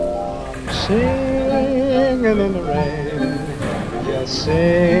singing in the rain, just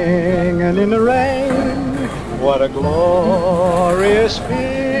singing in the rain. What a glorious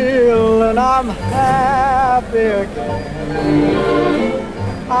feeling, I'm happy again.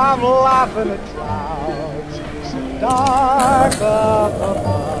 I'm laughing at clouds so dark up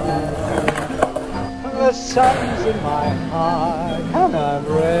above. The sun's in my heart and I'm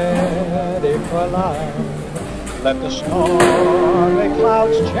ready for love. Let the stormy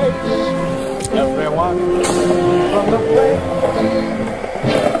clouds chase everyone from the place.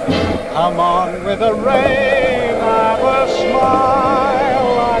 Come on with the rain, I will smile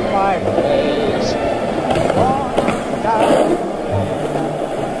on my face. Walk down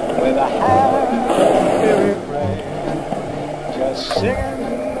with a happy refrain, just singing,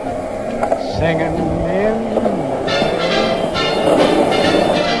 singing in the rain,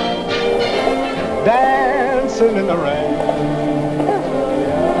 dancing in the rain.